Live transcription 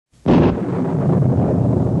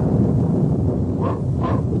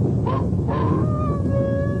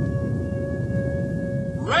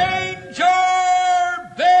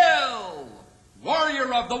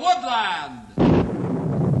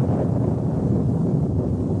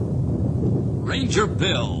Ranger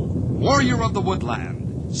Bill, warrior of the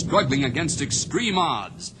woodland, struggling against extreme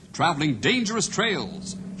odds, traveling dangerous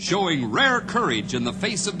trails, showing rare courage in the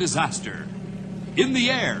face of disaster. In the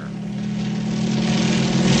air.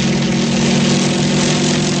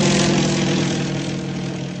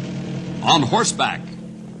 On horseback.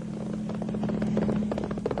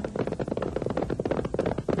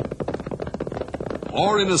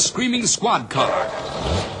 Or in a screaming squad car.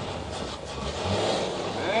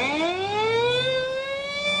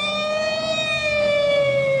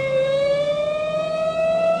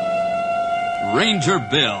 Ranger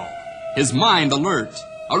Bill, his mind alert,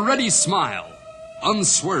 a ready smile,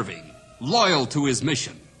 unswerving, loyal to his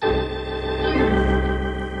mission.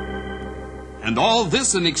 And all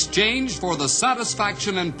this in exchange for the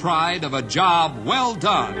satisfaction and pride of a job well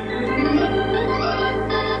done.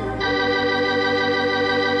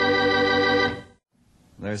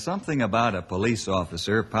 There's something about a police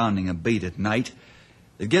officer pounding a beat at night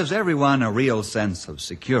that gives everyone a real sense of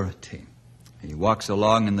security. He walks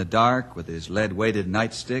along in the dark with his lead-weighted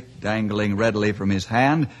nightstick dangling readily from his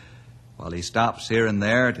hand while he stops here and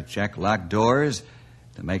there to check locked doors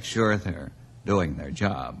to make sure they're doing their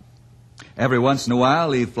job. Every once in a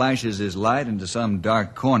while, he flashes his light into some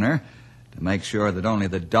dark corner to make sure that only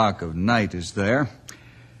the dark of night is there.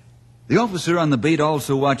 The officer on the beat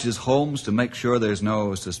also watches homes to make sure there's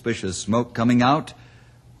no suspicious smoke coming out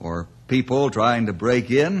or people trying to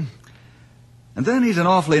break in. And then he's an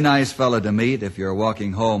awfully nice fellow to meet if you're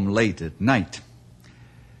walking home late at night.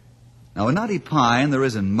 Now, in Knotty Pine, there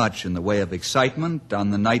isn't much in the way of excitement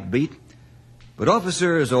on the night beat, but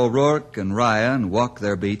Officers O'Rourke and Ryan walk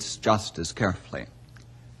their beats just as carefully.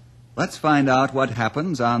 Let's find out what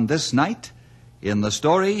happens on this night in the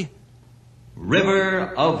story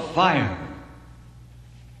River of Fire.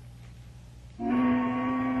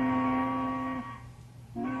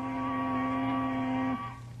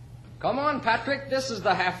 Come on, Patrick. This is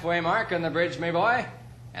the halfway mark on the bridge, me boy.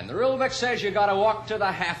 And the rulebook says you gotta walk to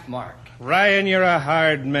the half mark. Ryan, you're a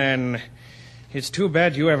hard man. It's too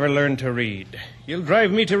bad you ever learned to read. You'll drive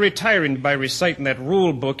me to retirement by reciting that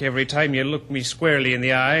rule book every time you look me squarely in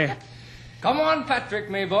the eye. Come on, Patrick,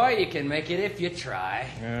 me boy. You can make it if you try.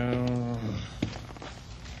 Oh.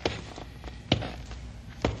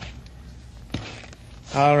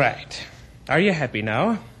 All right. Are you happy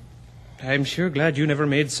now? I'm sure glad you never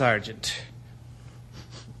made sergeant.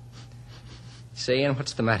 Say, Ian,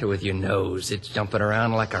 what's the matter with your nose? It's jumping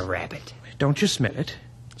around like a rabbit. Don't you smell it?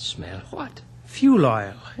 Smell what? Fuel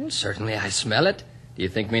oil. Well, certainly I smell it. Do you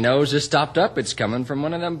think me nose is stopped up? It's coming from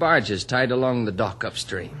one of them barges tied along the dock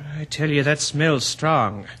upstream. I tell you, that smells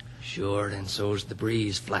strong. Sure, and so's the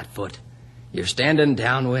breeze, Flatfoot. You're standing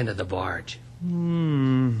downwind of the barge.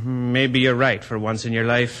 Maybe you're right for once in your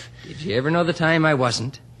life. Did you ever know the time I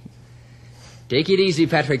wasn't? Take it easy,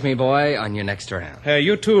 Patrick, me boy, on your next round.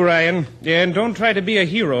 You too, Ryan. And don't try to be a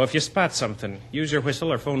hero if you spot something. Use your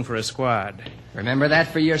whistle or phone for a squad. Remember that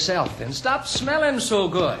for yourself, and stop smelling so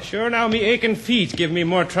good. Sure, now me aching feet give me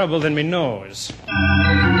more trouble than me nose.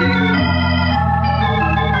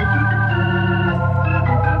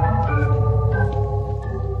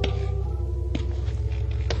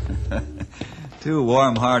 Two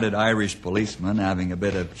warm-hearted Irish policemen having a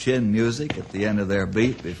bit of chin music at the end of their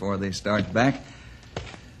beat before they start back.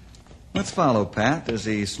 Let's follow Pat as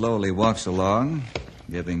he slowly walks along,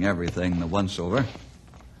 giving everything the once-over.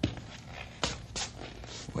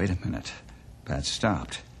 Wait a minute. Pat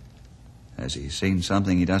stopped. Has he seen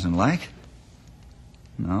something he doesn't like?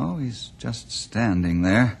 No, he's just standing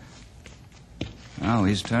there. Now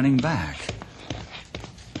he's turning back.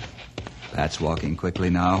 Pat's walking quickly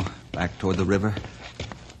now, back toward the river.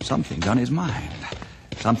 Something's on his mind.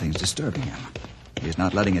 Something's disturbing him. He's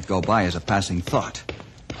not letting it go by as a passing thought.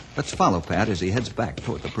 Let's follow Pat as he heads back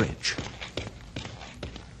toward the bridge.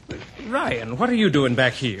 Ryan, what are you doing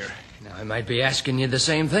back here? Now, I might be asking you the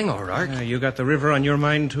same thing, O'Rourke. You got the river on your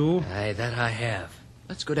mind, too? Aye, that I have.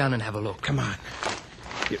 Let's go down and have a look. Come on.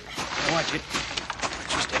 Here, watch it.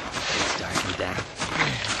 Watch your step. It's dark and damp.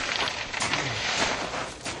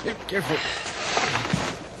 Here, careful.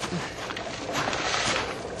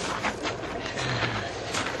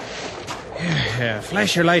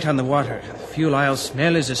 Flash your light on the water. The fuel oil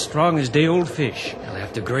smell is as strong as day-old fish. I'll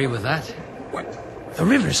have to agree with that. What? The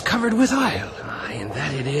river's covered with oil. Aye, and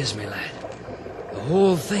that it is, me lad. The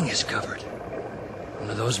whole thing is covered. One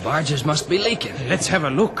of those barges must be leaking. Let's have a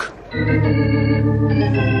look.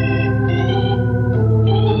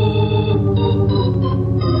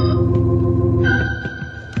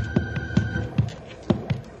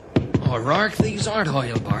 O'Rourke, these aren't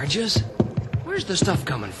oil barges. Where's the stuff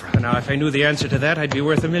coming from? Now, if I knew the answer to that, I'd be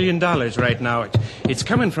worth $1 million right now. It's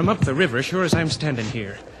coming from up the river, sure as I'm standing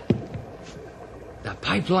here. The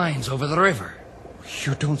pipeline's over the river.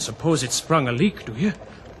 You don't suppose it sprung a leak, do you?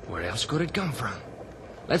 Where else could it come from?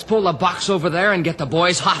 Let's pull the box over there and get the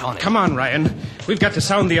boys hot on it. Come on, Ryan. We've got to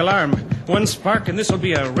sound the alarm. One spark and this'll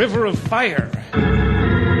be a river of fire.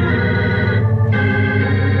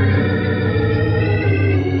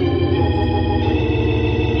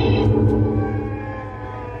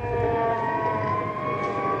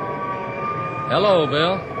 Hello,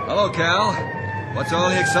 Bill. Hello, Cal. What's all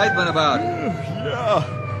the excitement about?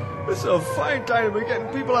 Yeah, this is a fine time to be getting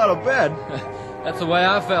people out of bed. That's the way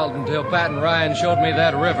I felt until Pat and Ryan showed me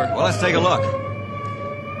that river. Well, let's take a look.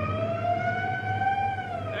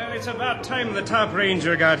 Well, it's about time the top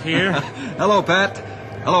ranger got here. Hello, Pat.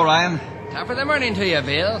 Hello, Ryan. Top of the morning to you,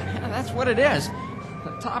 Bill. Yeah, that's what it is.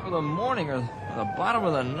 The top of the morning or the bottom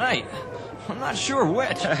of the night. I'm not sure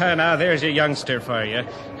which. Now, there's a youngster for you.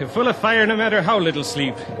 Full of fire no matter how little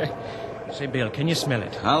sleep. Say, Bill, can you smell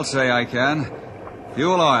it? I'll say I can.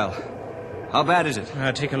 Fuel oil. How bad is it?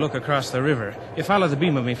 Take a look across the river. You follow the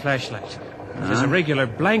beam of my flashlight. There's a regular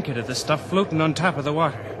blanket of the stuff floating on top of the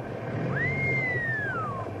water.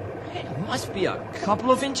 It must be a couple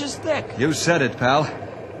of inches thick. You said it, pal.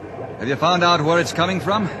 Have you found out where it's coming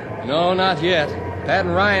from? No, not yet. Pat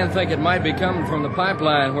and Ryan think it might be coming from the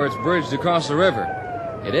pipeline where it's bridged across the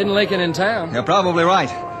river. It isn't leaking in town. You're probably right.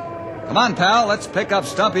 Come on, pal. Let's pick up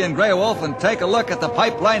Stumpy and Grey Wolf and take a look at the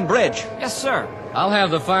pipeline bridge. Yes, sir. I'll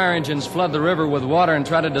have the fire engines flood the river with water and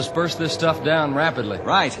try to disperse this stuff down rapidly.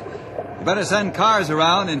 Right. You better send cars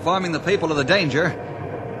around informing the people of the danger,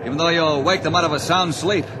 even though you'll wake them out of a sound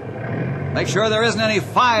sleep. Make sure there isn't any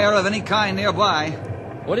fire of any kind nearby.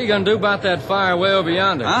 What are you going to do about that fire way over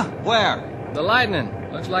yonder? Huh? Where? The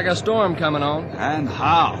lightning. Looks like a storm coming on. And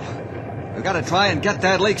how? We've got to try and get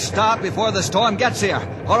that leak stopped before the storm gets here.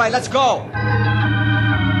 All right, let's go.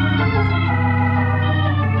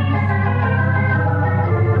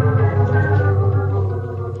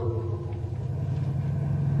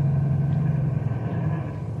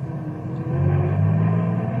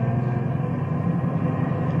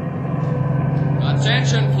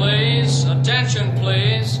 Attention, please. Attention,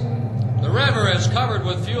 please. The river is covered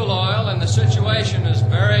with fuel oil and the situation is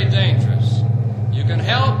very dangerous. You can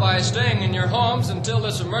help by staying in your homes until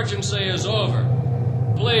this emergency is over.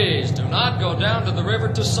 Please do not go down to the river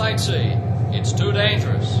to sightsee. It's too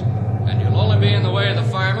dangerous. And you'll only be in the way of the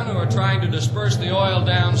firemen who are trying to disperse the oil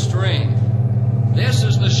downstream. This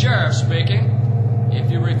is the sheriff speaking.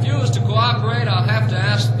 If you refuse to cooperate, I'll have to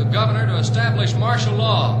ask the governor to establish martial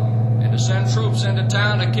law and to send troops into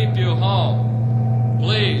town to keep you home.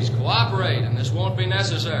 Please cooperate, and this won't be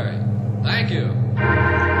necessary. Thank you.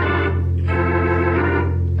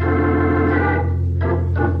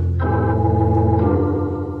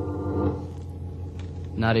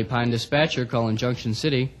 Knotty Pine Dispatcher calling Junction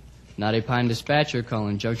City. Knotty Pine Dispatcher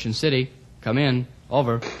calling Junction City. Come in.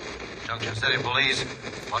 Over. Junction City Police.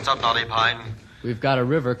 What's up, Knotty Pine? We've got a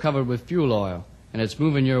river covered with fuel oil, and it's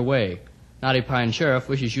moving your way. Knotty Pine Sheriff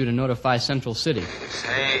wishes you to notify Central City.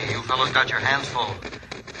 Say, you fellows got your hands full.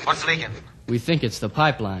 What's leaking? We think it's the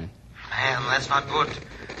pipeline. Man, that's not good.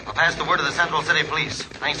 I'll pass the word to the Central City Police.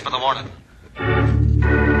 Thanks for the warning. I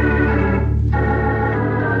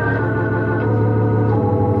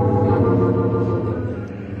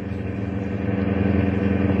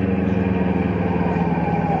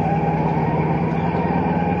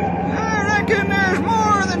reckon there's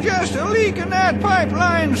more than just a leak in that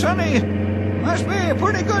pipeline, Sonny. Must be a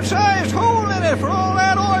pretty good-sized hole in it for all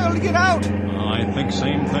that oil to get out. I think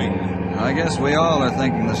same thing. I guess we all are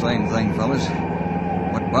thinking the same thing, fellas.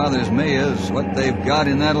 What bothers me is what they've got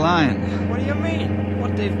in that line. What do you mean?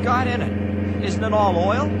 What they've got in it? Isn't it all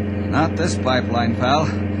oil? Not this pipeline, pal.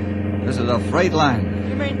 This is a freight line.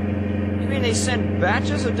 You mean they send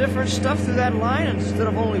batches of different stuff through that line instead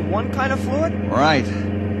of only one kind of fluid? Right.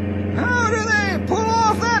 How do they pull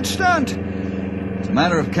off that stunt? It's a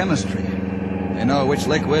matter of chemistry. They know which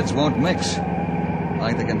liquids won't mix.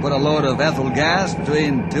 Like they can put a load of ethyl gas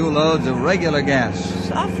between 2 loads of regular gas.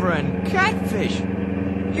 Sulfur and catfish.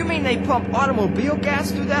 You mean they pump automobile gas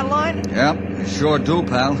through that line? Yep, they sure do,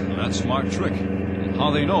 pal. That's a smart trick. How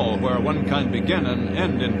they know where one can begin and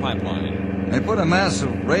end in pipeline. They put a mass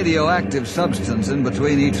of radioactive substance in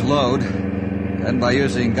between each load. And by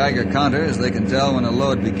using Geiger counters, they can tell when a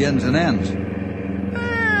load begins and ends.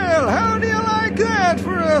 Well, how do you like that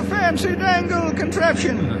for a fancy dangle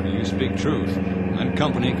contraption? You speak truth. And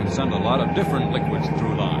company can send a lot of different liquids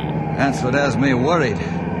through line. That's what has me worried.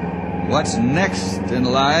 What's next in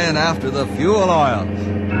line after the fuel oil?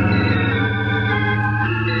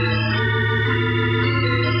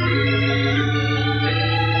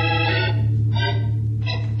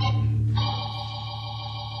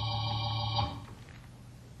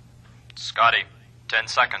 10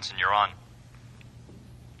 seconds and you're on.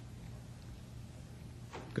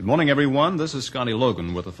 Good morning, everyone. This is Scotty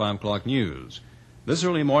Logan with the 5 o'clock news. This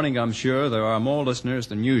early morning, I'm sure there are more listeners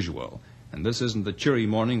than usual, and this isn't the cheery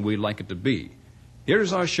morning we'd like it to be.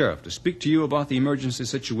 Here's our sheriff to speak to you about the emergency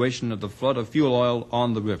situation of the flood of fuel oil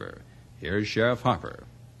on the river. Here's Sheriff Harper.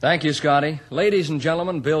 Thank you, Scotty. Ladies and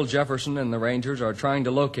gentlemen, Bill Jefferson and the Rangers are trying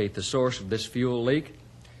to locate the source of this fuel leak.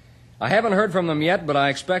 I haven't heard from them yet, but I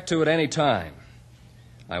expect to at any time.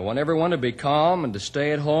 I want everyone to be calm and to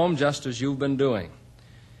stay at home just as you've been doing.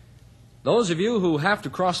 Those of you who have to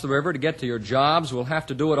cross the river to get to your jobs will have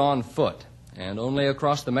to do it on foot, and only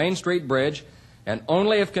across the Main Street Bridge, and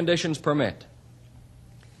only if conditions permit.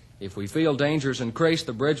 If we feel dangers increase,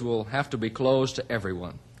 the bridge will have to be closed to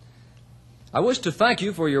everyone. I wish to thank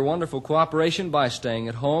you for your wonderful cooperation by staying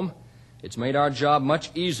at home. It's made our job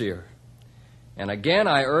much easier. And again,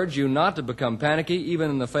 I urge you not to become panicky, even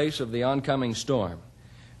in the face of the oncoming storm.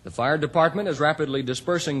 The fire department is rapidly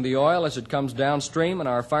dispersing the oil as it comes downstream, and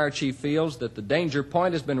our fire chief feels that the danger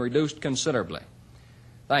point has been reduced considerably.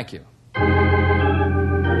 Thank you.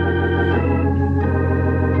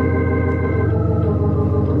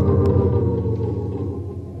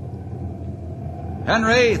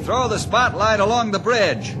 Henry, throw the spotlight along the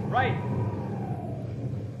bridge. Right.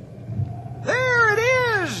 There it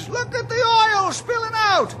is! Look at the oil spilling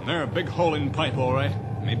out! There's a big hole in pipe, all right.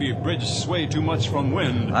 Maybe a bridge swayed too much from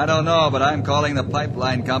wind. I don't know, but I'm calling the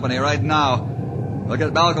pipeline company right now. Look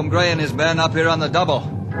at Malcolm Gray and his men up here on the double.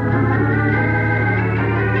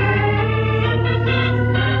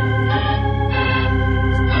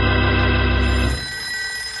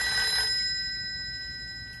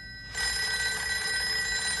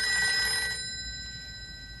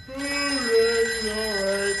 All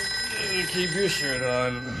right. Keep your shirt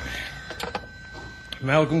on.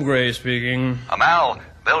 Malcolm Gray speaking. Mal,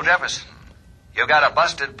 Bill Jefferson. You got a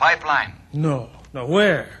busted pipeline. No,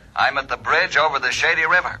 where? I'm at the bridge over the Shady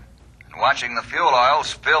River and watching the fuel oil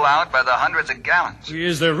spill out by the hundreds of gallons.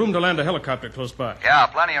 Is there room to land a helicopter close by? Yeah,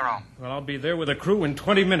 plenty of room. Well, I'll be there with a crew in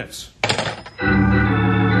 20 minutes.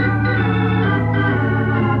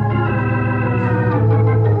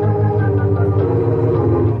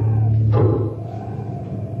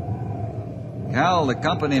 Cal, the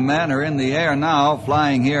company men are in the air now,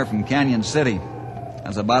 flying here from Canyon City.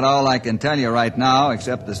 That's about all I can tell you right now,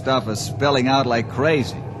 except the stuff is spilling out like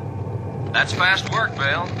crazy. That's fast work,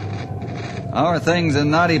 Bill. How are things in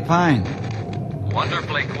Knotty Pine?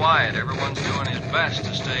 Wonderfully quiet. Everyone's doing his best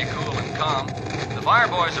to stay cool and calm. The fire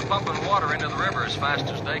boys are pumping water into the river as fast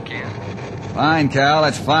as they can. Fine, Cal,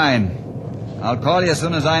 that's fine. I'll call you as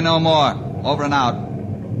soon as I know more. Over and out.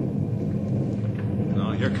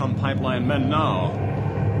 Now, here come pipeline men now.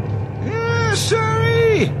 Yes,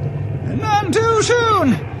 sirree! None too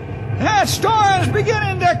soon! That storm's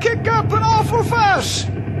beginning to kick up an awful fuss!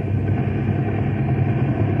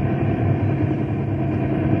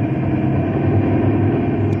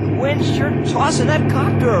 The wind's sure tossing that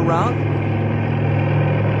copter around.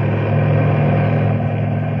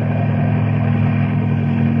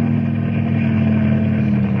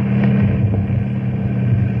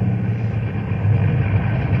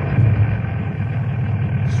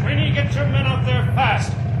 Sweeney, get your men out there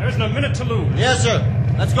fast. There isn't a minute to lose. Yes, sir.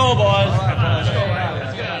 Let's go, boys.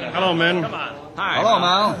 Hello, men. Hi. Hello,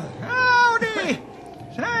 Mal. Howdy!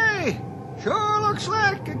 Say, sure looks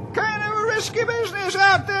like a kind of a risky business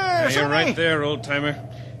out there, Yeah, you're sonny. right there, old-timer.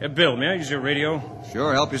 Bill, may I use your radio?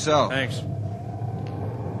 Sure, help yourself. Thanks.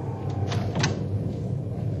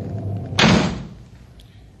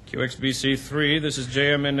 QXBC-3, this is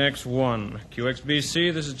JMNX-1.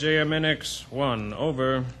 QXBC, this is JMNX-1.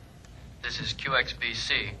 Over. This is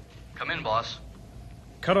QXBC. Come in, boss.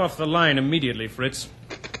 Cut off the line immediately, Fritz.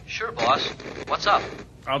 Sure, boss. What's up?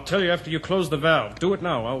 I'll tell you after you close the valve. Do it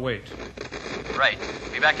now. I'll wait. Right.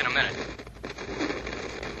 Be back in a minute.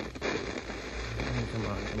 Come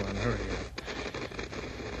on, hurry up.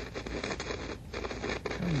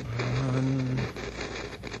 Come on.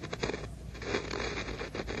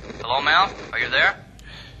 Hello, Mal? Are you there?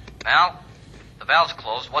 Mal? The valve's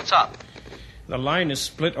closed. What's up? The line is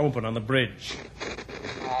split open on the bridge.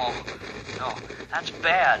 Oh, no. That's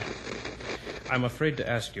bad. I'm afraid to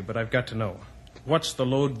ask you, but I've got to know. What's the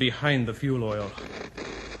load behind the fuel oil?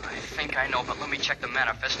 I think I know, but let me check the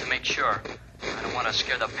manifest to make sure. I don't want to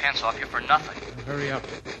scare the pants off you for nothing. Hurry up.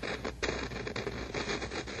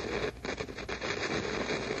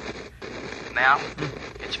 Mal,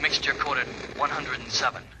 it's mixture coded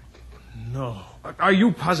 107. No. Are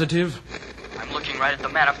you positive? I'm looking right at the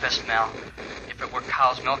manifest, Mal. If it were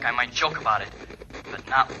cow's milk, I might joke about it. But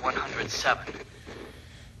not 107.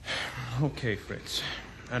 Okay, Fritz.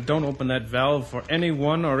 Now, don't open that valve for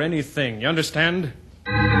anyone or anything. You understand?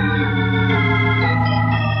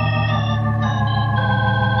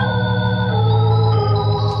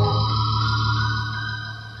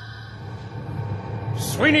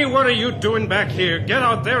 Sweeney, what are you doing back here? Get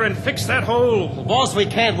out there and fix that hole. Well, boss, we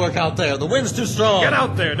can't work out there. The wind's too strong. Get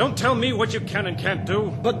out there. Don't tell me what you can and can't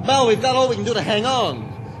do. But, Mel, we've got all we can do to hang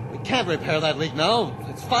on. We can't repair that leak now.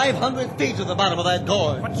 It's 500 feet to the bottom of that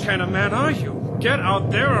gorge. What kind of man are you? Get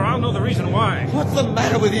out there or I'll know the reason why. What's the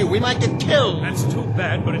matter with you? We might get killed. That's too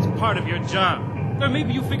bad, but it's part of your job. Or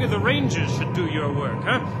maybe you figure the Rangers should do your work,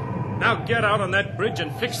 huh? Now get out on that bridge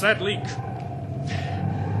and fix that leak.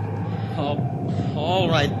 Oh, all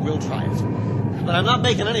right, we'll try it. But I'm not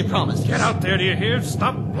making any promises. Get out there, do you hear?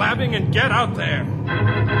 Stop blabbing and get out there.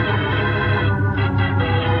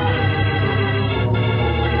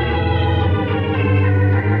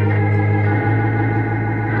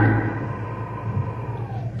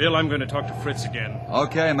 Bill, I'm going to talk to Fritz again.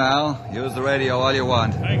 Okay, Mal. Use the radio all you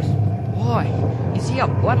want. Thanks. Boy, is he a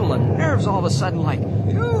bundle of nerves all of a sudden like...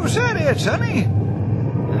 You said it, Sonny.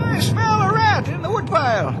 I smell a rat in the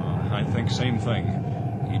woodpile. I think same thing.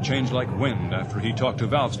 He changed like wind after he talked to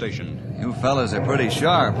Valve Station. You fellas are pretty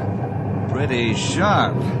sharp. Pretty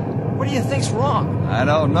sharp. What do you think's wrong? I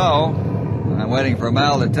don't know. I'm waiting for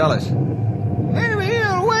Mal to tell us. Maybe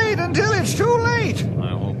he'll wait until it's too late.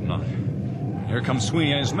 I hope not. Here come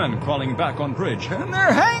Sweeney and his men crawling back on bridge. And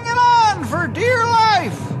they're hanging on for dear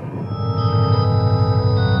life.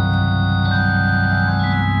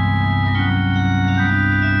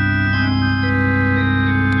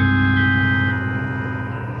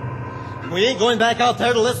 We ain't going back out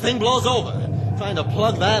there till this thing blows over. Trying to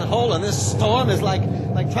plug that hole in this storm is like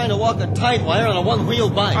trying to walk a tight wire on a one-wheel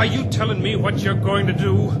bike. Are you telling me what you're going to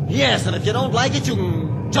do? Yes, and if you don't like it, you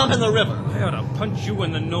can jump in the river. I ought to punch you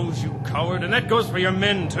in the nose, you coward, and that goes for your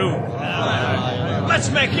men, too. Let's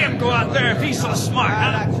make him go out there if he's so smart,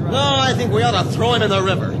 huh? No, I think we ought to throw him in the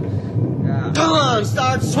river. Come on,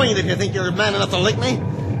 start swinging if you think you're man enough to lick me.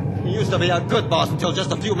 You used to be a good boss until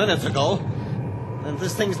just a few minutes ago. And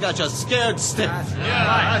this thing's got you scared stiff.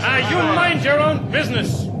 You mind your own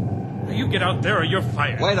business. Now, you get out there or you're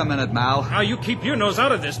fired. Wait a minute, Mal. Now, you keep your nose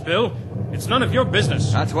out of this, Bill. It's none of your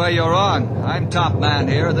business. That's where you're wrong. I'm top man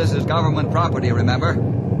here. This is government property, remember?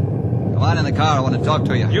 Come on in the car. I want to talk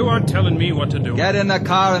to you. You aren't telling me what to do. Get in the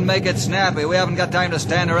car and make it snappy. We haven't got time to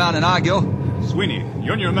stand around and argue. Sweeney,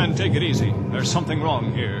 you and your men take it easy. There's something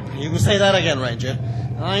wrong here. You can say that again, Ranger.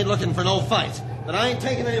 I ain't looking for no fight. But I ain't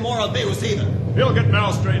taking any more abuse either. He'll get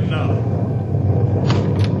Mal straightened out.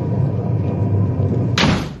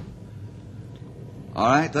 All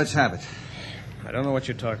right, let's have it. I don't know what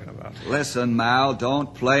you're talking about. Listen, Mal,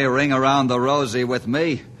 don't play ring around the rosy with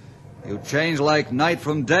me. You change like night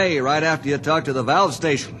from day right after you talk to the valve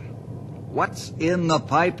station. What's in the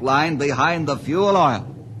pipeline behind the fuel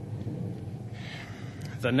oil?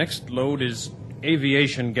 The next load is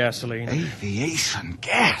aviation gasoline. Aviation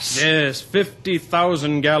gas? Yes,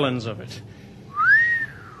 50,000 gallons of it.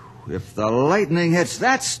 If the lightning hits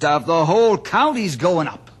that stuff, the whole county's going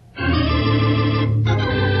up.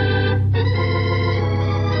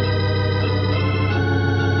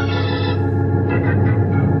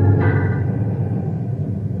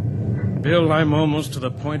 Bill, I'm almost to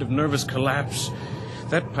the point of nervous collapse.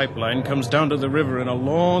 That pipeline comes down to the river in a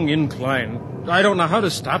long incline. I don't know how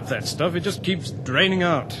to stop that stuff. It just keeps draining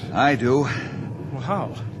out. I do. Well,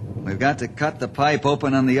 how? We've got to cut the pipe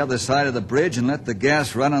open on the other side of the bridge and let the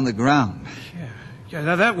gas run on the ground.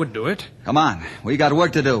 Yeah, that would do it. Come on. We got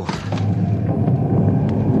work to do.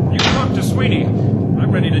 You talk to Sweeney.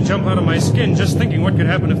 I'm ready to jump out of my skin just thinking what could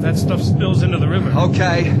happen if that stuff spills into the river.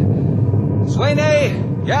 Okay. Sweeney,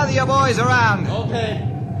 gather your boys around. Okay.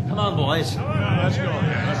 Come on, boys. Let's go.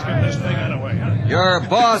 Let's get this thing out of the way. Your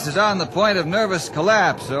boss is on the point of nervous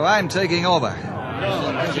collapse, so I'm taking over.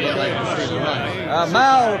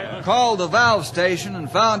 Mal called the valve station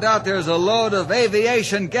and found out there's a load of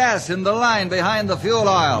aviation gas in the line behind the fuel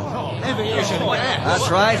oil. Aviation gas? That's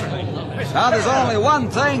right. Now there's only one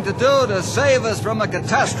thing to do to save us from a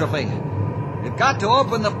catastrophe. You've got to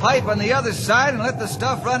open the pipe on the other side and let the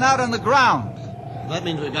stuff run out on the ground. That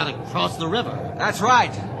means we've got to cross the river. That's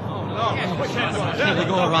right. Can we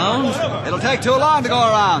go around? It'll take too long to go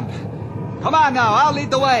around. Come on now, I'll lead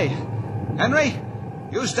the way. Henry,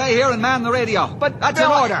 you stay here and man the radio. But that's an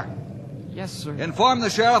order. Yes, sir. Inform the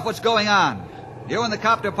sheriff what's going on. You and the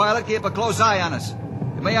copter pilot keep a close eye on us.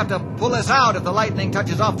 You may have to pull us out if the lightning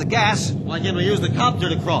touches off the gas. Why can't we use the copter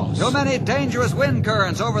to cross? Too many dangerous wind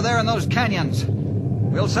currents over there in those canyons.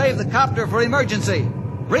 We'll save the copter for emergency.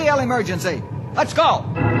 Real emergency. Let's go.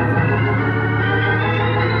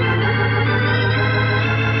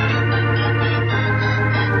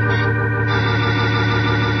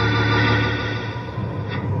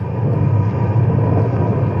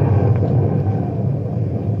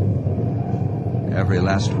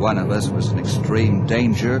 last one of us was in extreme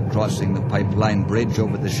danger crossing the pipeline bridge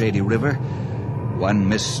over the shady river. One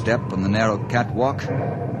misstep on the narrow catwalk,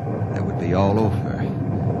 that would be all over.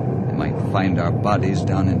 They might find our bodies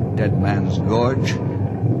down in Dead Man's Gorge,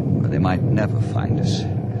 or they might never find us.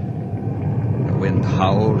 The wind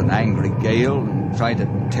howled an angry gale and tried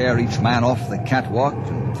to tear each man off the catwalk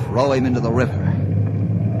and throw him into the river.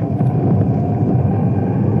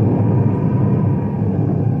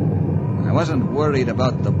 I wasn't worried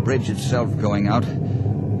about the bridge itself going out,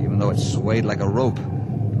 even though it swayed like a rope.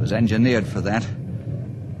 It was engineered for that.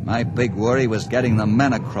 My big worry was getting the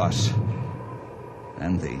men across.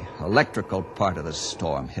 And the electrical part of the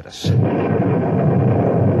storm hit us. The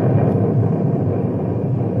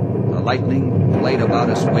lightning played about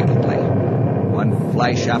us wickedly, one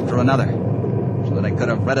flash after another, so that I could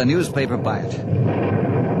have read a newspaper by it.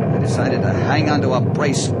 I decided to hang onto a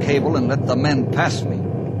brace cable and let the men pass me,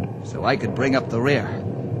 so I could bring up the rear.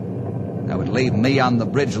 That would leave me on the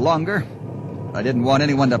bridge longer. I didn't want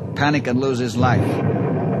anyone to panic and lose his life.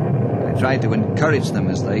 I tried to encourage them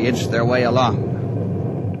as they inched their way along.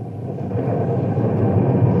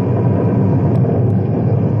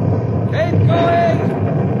 Keep going!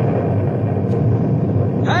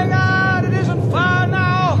 Hang on, it isn't far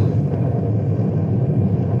now!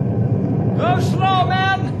 Go slow,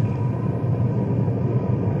 men!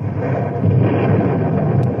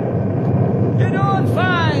 You're doing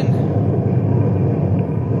fine!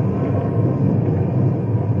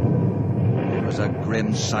 It was a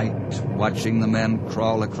grim sight, watching the men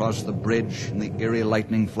crawl across the bridge in the eerie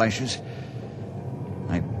lightning flashes.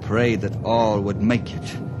 I prayed that all would make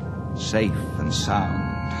it, safe and sound.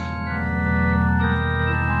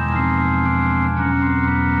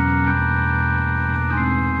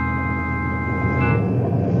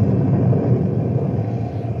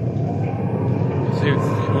 They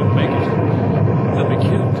won't make it. They'll be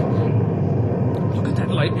killed. Look at that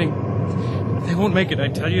lightning. They won't make it, I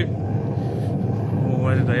tell you. Oh,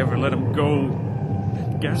 why did I ever let them go?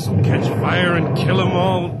 That gas will catch fire and kill them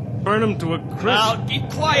all. Burn them to a crisp. Now, keep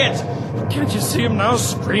quiet! Can't you see them now,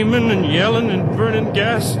 screaming and yelling and burning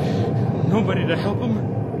gas? Nobody to help them.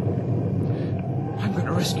 I'm going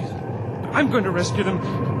to rescue them. I'm going to rescue them.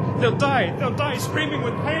 They'll die. They'll die screaming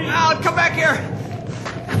with pain. Now, come back here!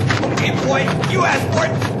 Okay, boy, you asked for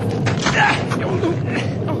it!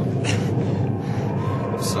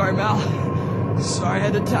 I'm sorry, Mal. Sorry I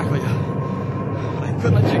had to tackle you. I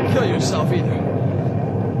couldn't let you kill yourself either.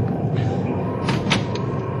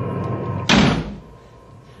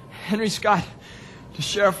 Henry Scott to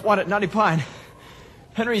Sheriff Wanted, Knotty Pine.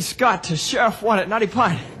 Henry Scott to Sheriff Wanted, Knotty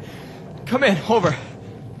Pine. Come in, over.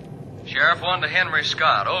 Sheriff 1 to Henry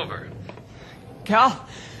Scott, over. Cal,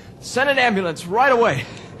 send an ambulance right away.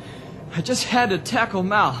 I just had to tackle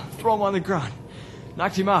Mal, throw him on the ground.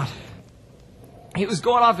 Knocked him out. He was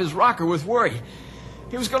going off his rocker with worry.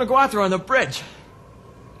 He was going to go out there on the bridge.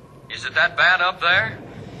 Is it that bad up there?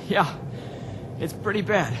 Yeah, it's pretty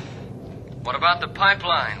bad. What about the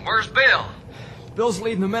pipeline? Where's Bill? Bill's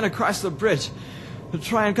leading the men across the bridge to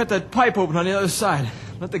try and cut that pipe open on the other side.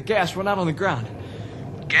 Let the gas run out on the ground.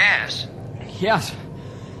 Gas? Yes,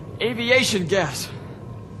 aviation gas.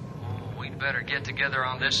 Oh, we'd better get together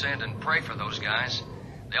on this end and pray for those guys.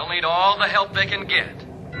 They'll need all the help they can get.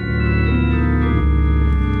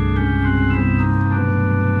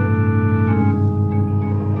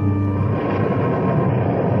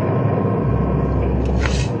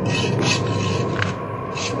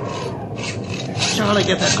 Charlie,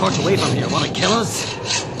 get that torch away from here. Want to kill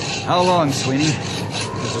us? How long, Sweeney?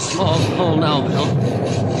 There's a small hole now, Bill.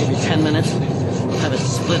 Maybe 10 minutes. We'll have it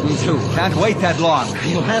split in two. Can't wait that long.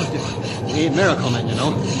 You'll have to. We need miracle men, you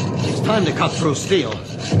know. It's time to cut through steel.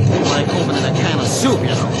 Like opening a can of soup, you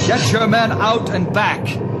know. Get your men out and back.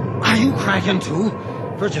 Are you cracking too?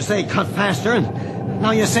 First you say cut faster, and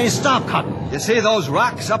now you say stop cutting. You see those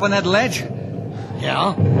rocks up on that ledge?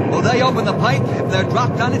 Yeah? Will they open the pipe if they're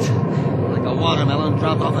dropped on it? Like a watermelon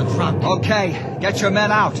dropped off a truck. Okay, get your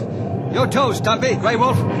men out. You too, Stumpy, Grey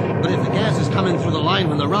Wolf. But if the gas is coming through the line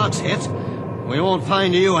when the rocks hit, we won't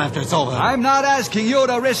find you after it's over. I'm not asking you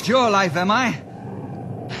to risk your life, am I?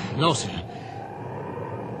 No, sir.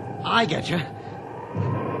 I get you.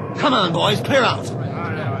 Come on, boys, clear out.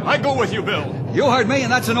 I go with you, Bill. You heard me,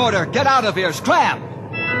 and that's an order. Get out of here, scram!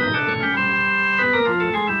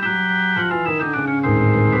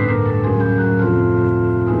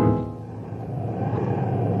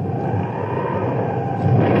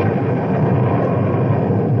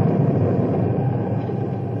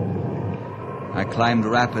 I climbed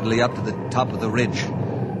rapidly up to the top of the ridge.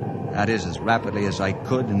 That is, as rapidly as I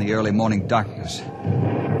could in the early morning darkness.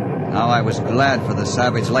 Now I was glad for the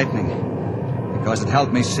savage lightning, because it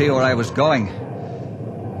helped me see where I was going.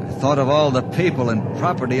 I thought of all the people and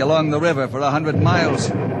property along the river for 100 miles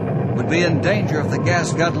would be in danger if the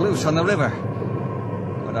gas got loose on the river.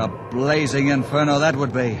 What a blazing inferno that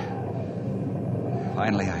would be.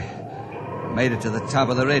 Finally, I made it to the top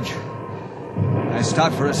of the ridge. I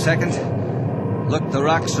stopped for a second, looked the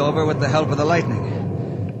rocks over with the help of the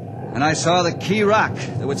lightning, and I saw the key rock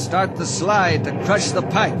that would start the slide to crush the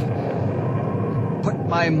pipe. Put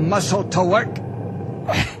my muscle to work.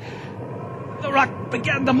 The rock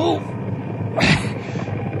began to move.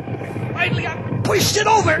 Finally, I pushed it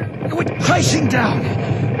over. It went crashing down,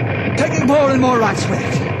 taking more and more rocks with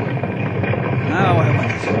it. Now I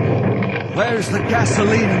wondered, where's the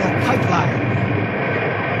gasoline in that pipeline?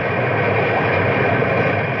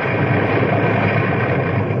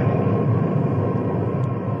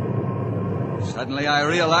 Suddenly I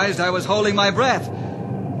realized I was holding my breath,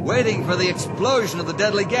 waiting for the explosion of the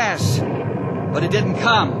deadly gas. But it didn't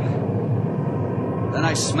come. Then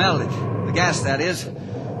I smelled it. The gas, that is.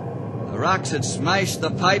 The rocks had smashed the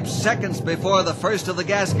pipe seconds before the first of the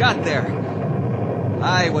gas got there.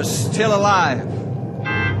 I was still alive.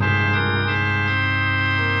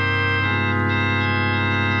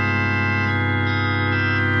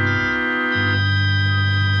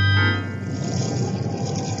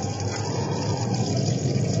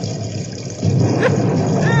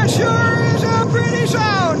 That sure is a pretty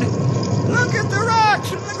sound. Look at the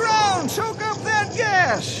rocks and the ground soak up that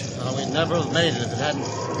gas. Well, we'd never have made it if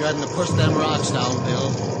you hadn't pushed them rocks down,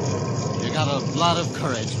 Bill. You got a lot of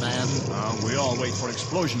courage, man. We all wait for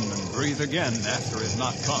explosion and breathe again after it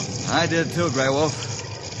not come. I did too, Grey Wolf.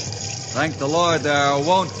 Thank the Lord there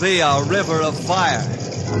won't be a river of fire.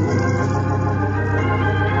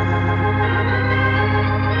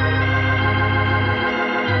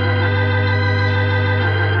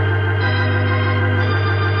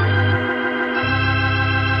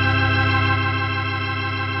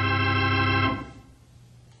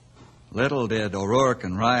 Little did O'Rourke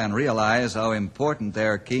and Ryan realize how important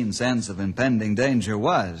their keen sense of impending danger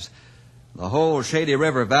was. The whole Shady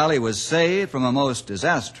River Valley was saved from a most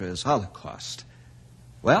disastrous holocaust.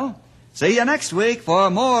 Well, see you next week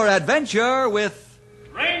for more adventure with